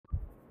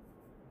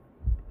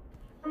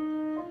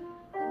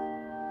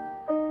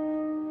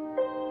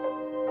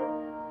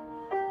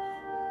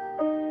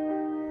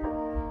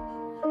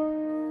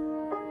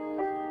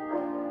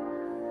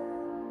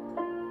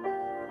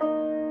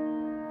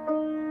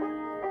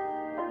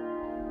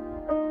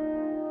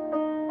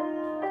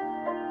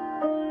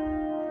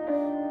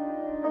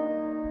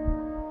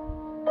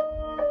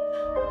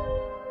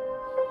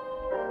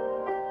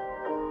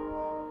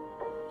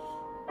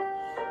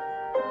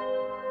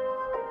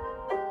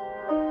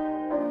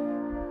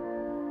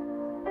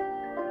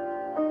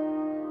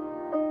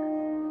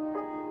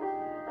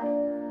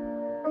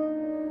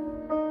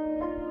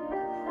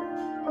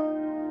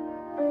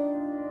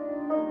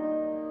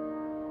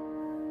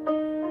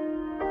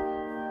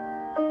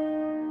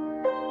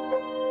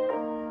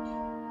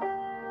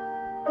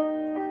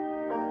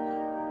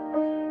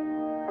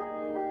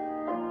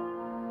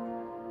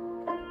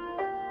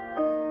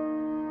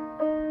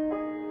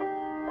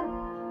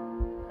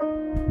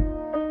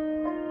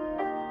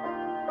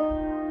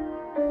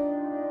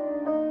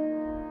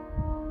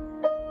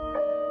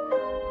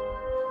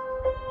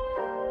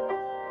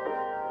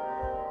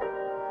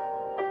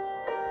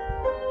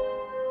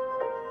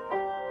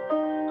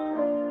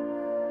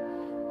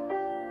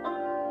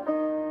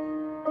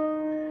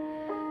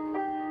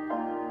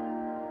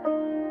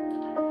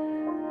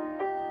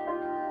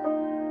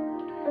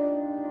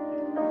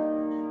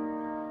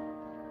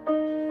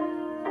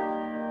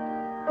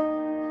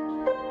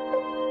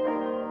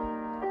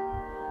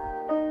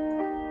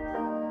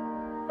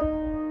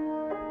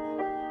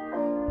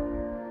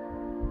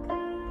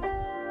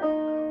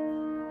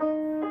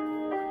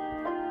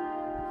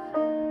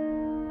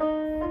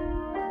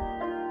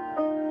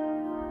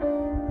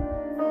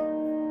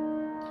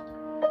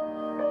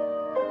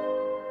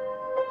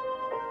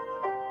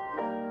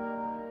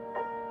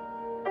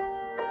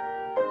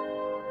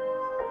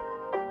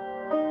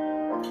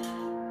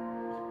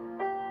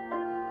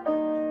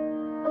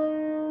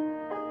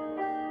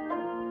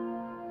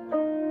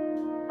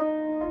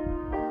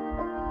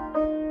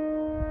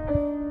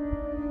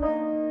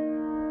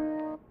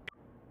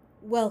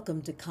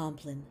Welcome to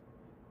Compline,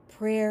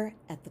 prayer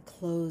at the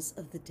close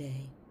of the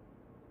day.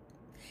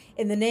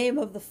 In the name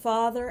of the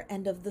Father,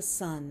 and of the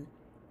Son,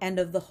 and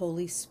of the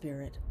Holy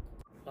Spirit.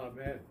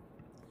 Amen.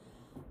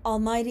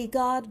 Almighty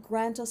God,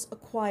 grant us a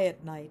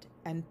quiet night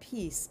and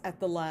peace at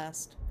the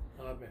last.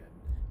 Amen.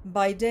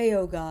 By day,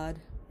 O God,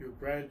 You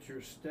grant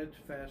your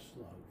steadfast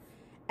love,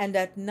 and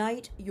at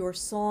night your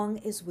song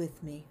is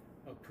with me.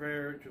 a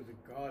prayer to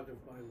the God of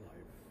my life.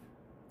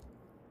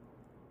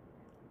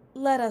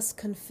 Let us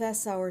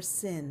confess our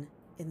sin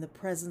in the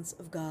presence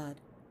of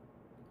God.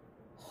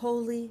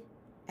 Holy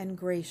and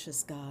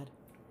gracious God,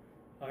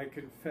 I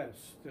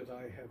confess that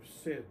I have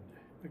sinned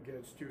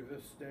against you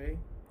this day.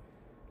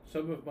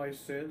 Some of my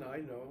sin I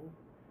know,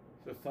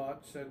 the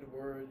thoughts and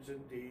words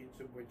and deeds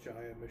of which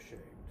I am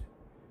ashamed.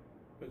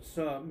 But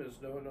some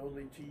is known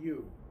only to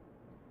you.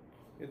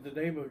 In the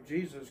name of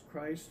Jesus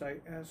Christ, I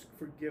ask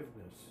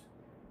forgiveness.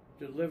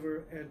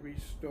 Deliver and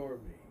restore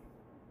me,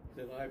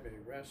 that I may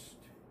rest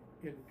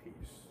in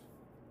peace.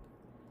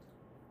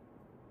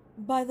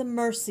 by the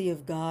mercy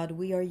of God,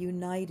 we are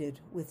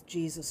united with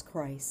Jesus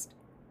Christ,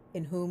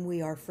 in whom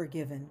we are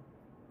forgiven.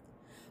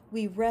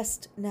 We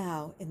rest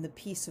now in the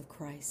peace of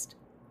Christ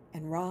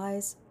and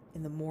rise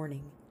in the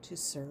morning to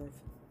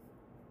serve.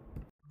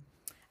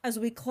 As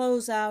we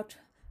close out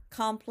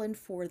Compline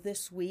for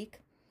this week,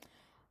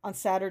 on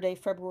Saturday,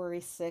 February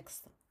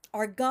 6th,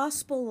 our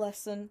gospel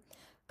lesson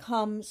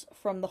comes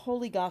from the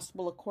Holy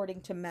Gospel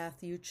according to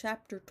Matthew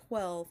chapter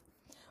 12,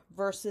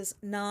 verses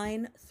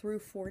 9 through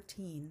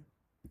 14.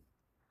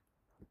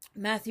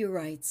 Matthew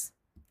writes,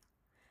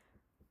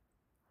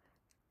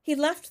 He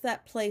left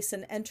that place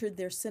and entered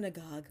their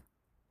synagogue.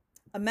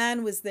 A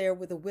man was there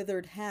with a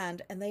withered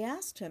hand, and they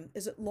asked him,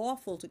 Is it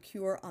lawful to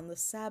cure on the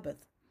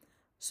Sabbath?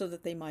 So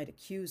that they might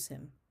accuse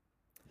him.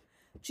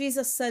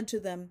 Jesus said to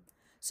them,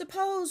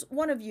 Suppose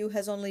one of you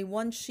has only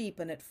one sheep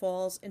and it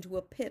falls into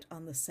a pit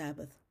on the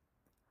Sabbath.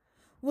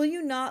 Will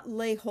you not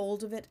lay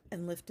hold of it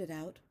and lift it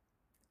out?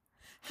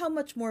 How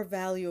much more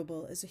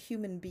valuable is a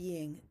human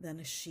being than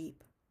a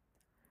sheep?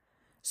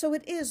 So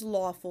it is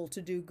lawful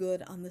to do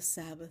good on the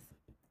Sabbath.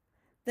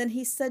 Then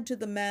he said to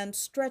the man,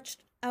 Stretch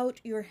out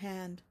your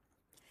hand.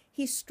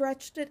 He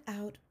stretched it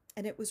out,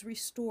 and it was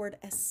restored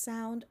as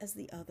sound as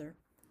the other.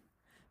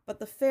 But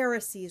the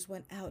Pharisees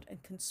went out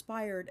and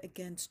conspired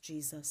against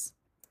Jesus,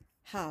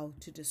 how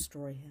to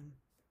destroy him.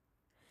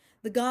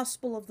 The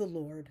Gospel of the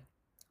Lord.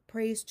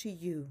 Praise to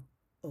you,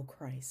 O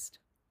Christ.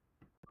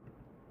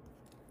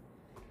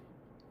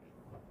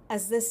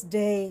 As this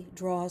day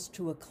draws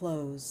to a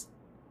close,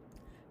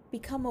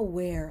 become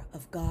aware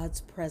of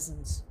God's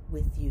presence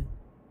with you.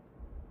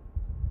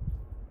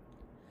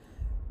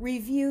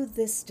 Review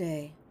this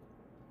day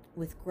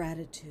with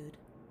gratitude.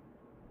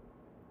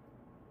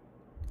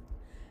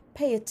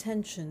 Pay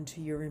attention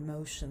to your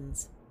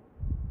emotions.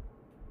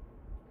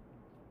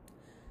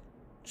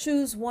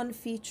 Choose one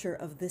feature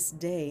of this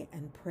day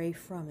and pray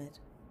from it.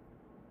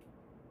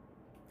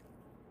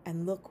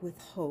 And look with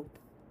hope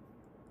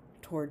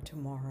toward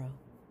tomorrow.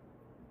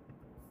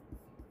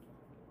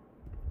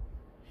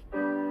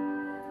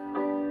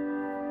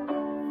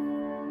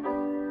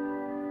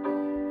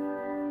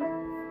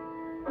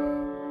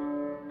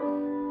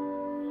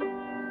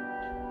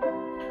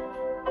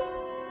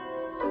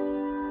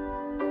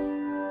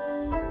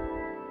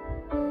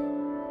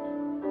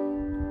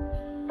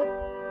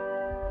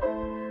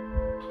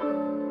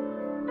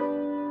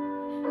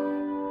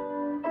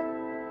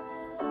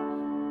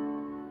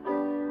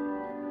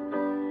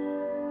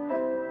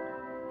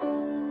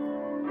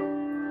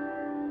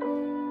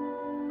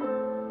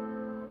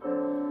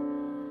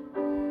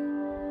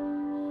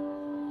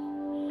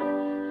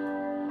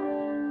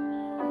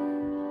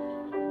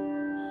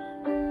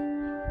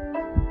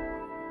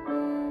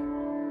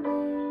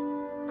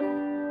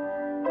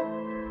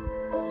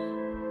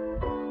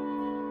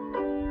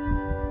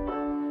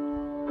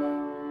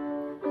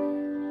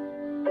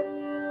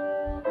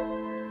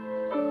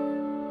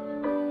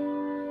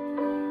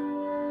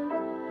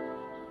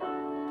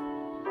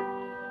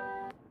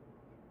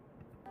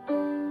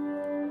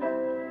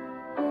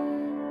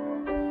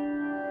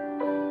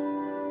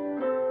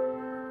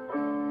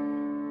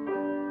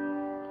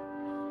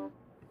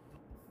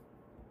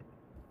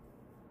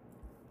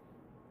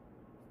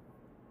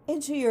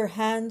 Into your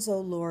hands, O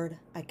Lord,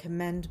 I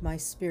commend my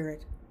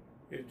spirit.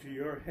 Into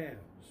your hands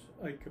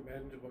I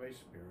commend my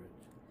spirit.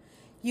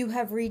 You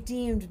have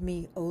redeemed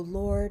me, O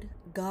Lord,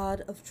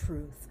 God of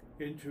truth.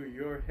 Into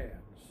your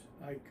hands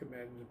I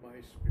commend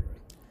my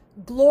spirit.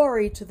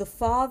 Glory to the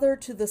Father,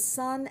 to the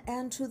Son,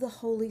 and to the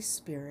Holy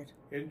Spirit.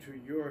 Into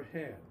your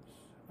hands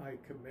I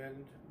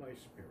commend my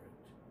spirit.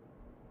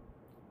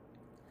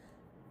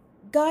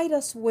 Guide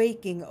us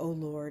waking, O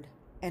Lord,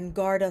 and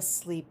guard us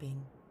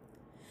sleeping,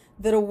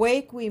 that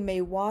awake we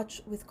may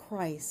watch with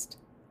Christ,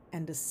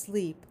 and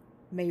asleep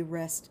may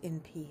rest in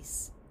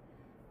peace.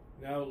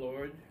 Now,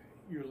 Lord,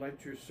 you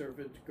let your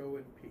servant go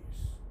in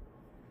peace.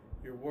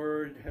 Your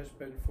word has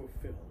been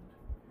fulfilled.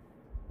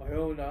 My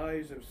own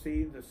eyes have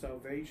seen the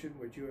salvation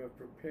which you have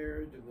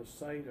prepared in the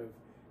sight of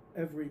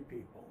every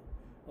people,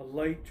 a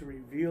light to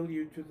reveal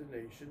you to the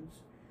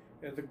nations,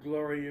 and the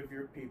glory of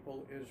your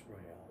people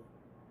Israel.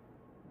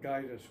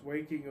 Guide us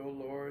waking, O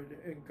Lord,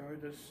 and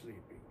guard us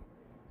sleeping,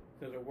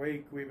 that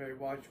awake we may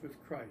watch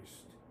with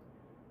Christ,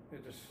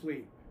 and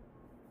asleep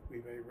we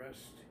may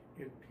rest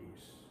in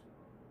peace.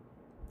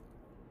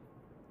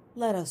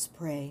 Let us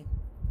pray.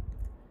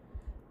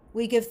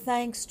 We give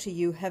thanks to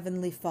you,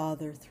 Heavenly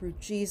Father, through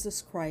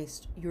Jesus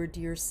Christ, your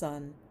dear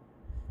Son,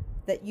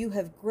 that you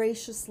have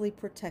graciously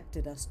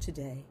protected us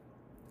today.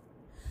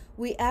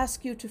 We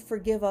ask you to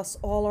forgive us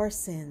all our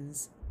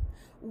sins,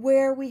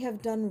 where we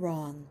have done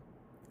wrong,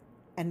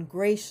 and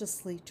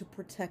graciously to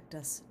protect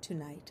us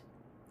tonight.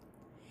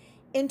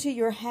 Into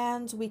your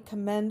hands we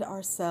commend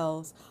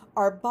ourselves,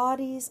 our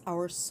bodies,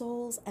 our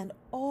souls, and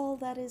all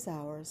that is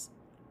ours.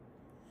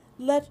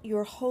 Let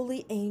your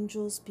holy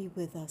angels be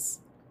with us,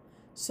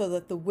 so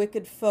that the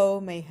wicked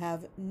foe may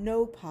have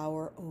no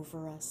power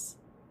over us.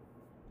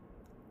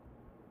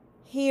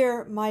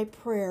 Hear my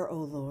prayer, O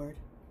Lord.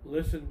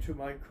 Listen to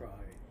my cry.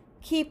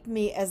 Keep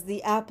me as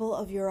the apple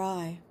of your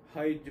eye.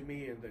 Hide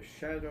me in the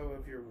shadow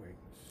of your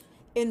wings.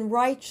 In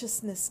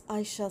righteousness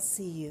I shall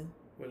see you.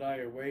 When I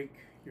awake,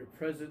 your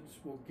presence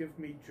will give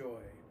me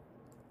joy.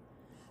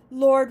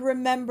 Lord,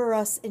 remember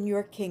us in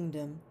your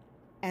kingdom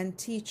and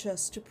teach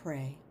us to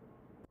pray.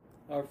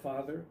 Our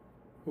Father,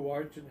 who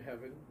art in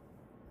heaven,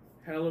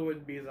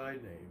 hallowed be thy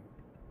name.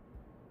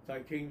 Thy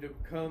kingdom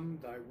come,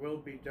 thy will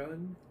be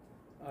done,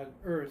 on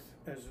earth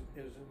as it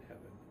is in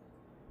heaven.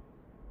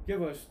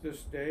 Give us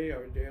this day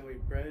our daily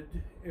bread,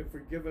 and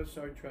forgive us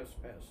our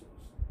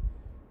trespasses,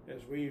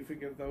 as we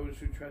forgive those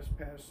who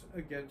trespass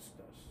against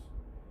us.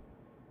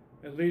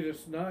 And lead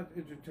us not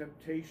into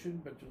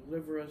temptation, but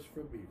deliver us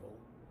from evil.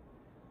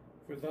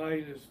 For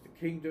thine is the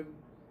kingdom,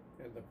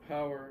 and the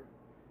power,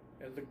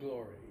 and the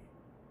glory,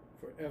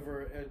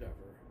 forever and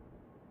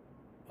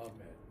ever.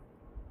 Amen.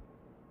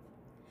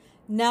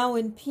 Now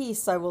in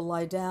peace I will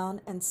lie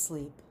down and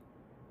sleep.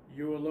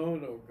 You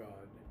alone, O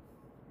God,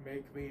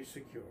 make me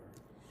secure.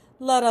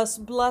 Let us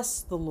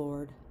bless the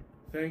Lord.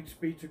 Thanks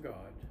be to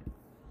God.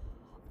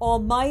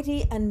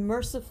 Almighty and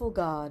merciful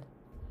God,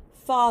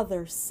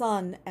 Father,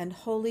 Son, and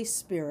Holy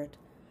Spirit,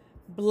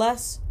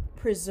 bless,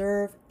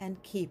 preserve,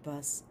 and keep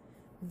us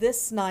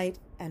this night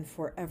and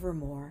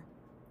forevermore.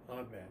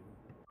 Amen.